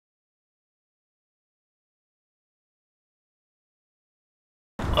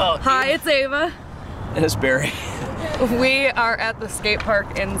Hi, it's Ava. And it's Barry. We are at the skate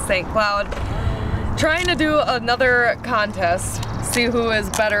park in St. Cloud trying to do another contest, see who is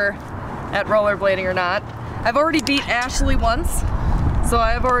better at rollerblading or not. I've already beat Ashley once, so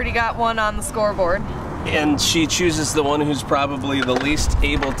I've already got one on the scoreboard. And she chooses the one who's probably the least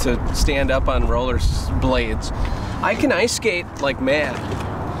able to stand up on roller blades. I can ice skate like mad,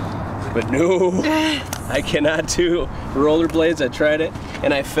 but no, I cannot do rollerblades. I tried it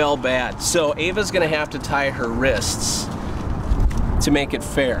and I fell bad. So Ava's gonna have to tie her wrists to make it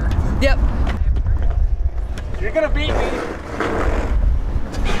fair. Yep. You're gonna beat me.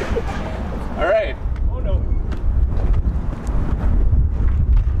 All right. Oh no.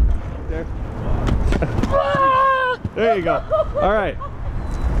 There. There you go. All right.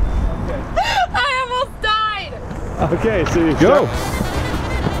 Okay. I almost died. Okay, so you go.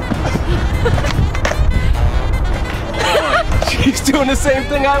 She's doing the same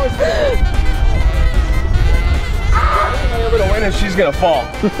thing I was doing. I'm gonna win and she's gonna fall.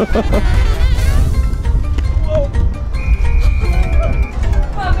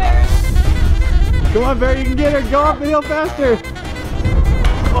 Come on, Barry, you can get her. Go up the hill faster.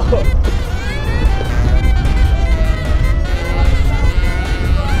 Oh.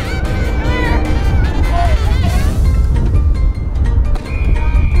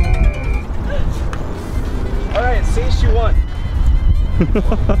 All right, see, she won.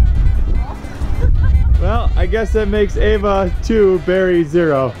 Well, I guess that makes Ava 2, Barry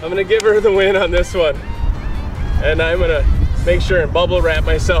 0. I'm gonna give her the win on this one. And I'm gonna make sure and bubble wrap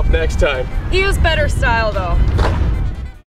myself next time. He was better style though.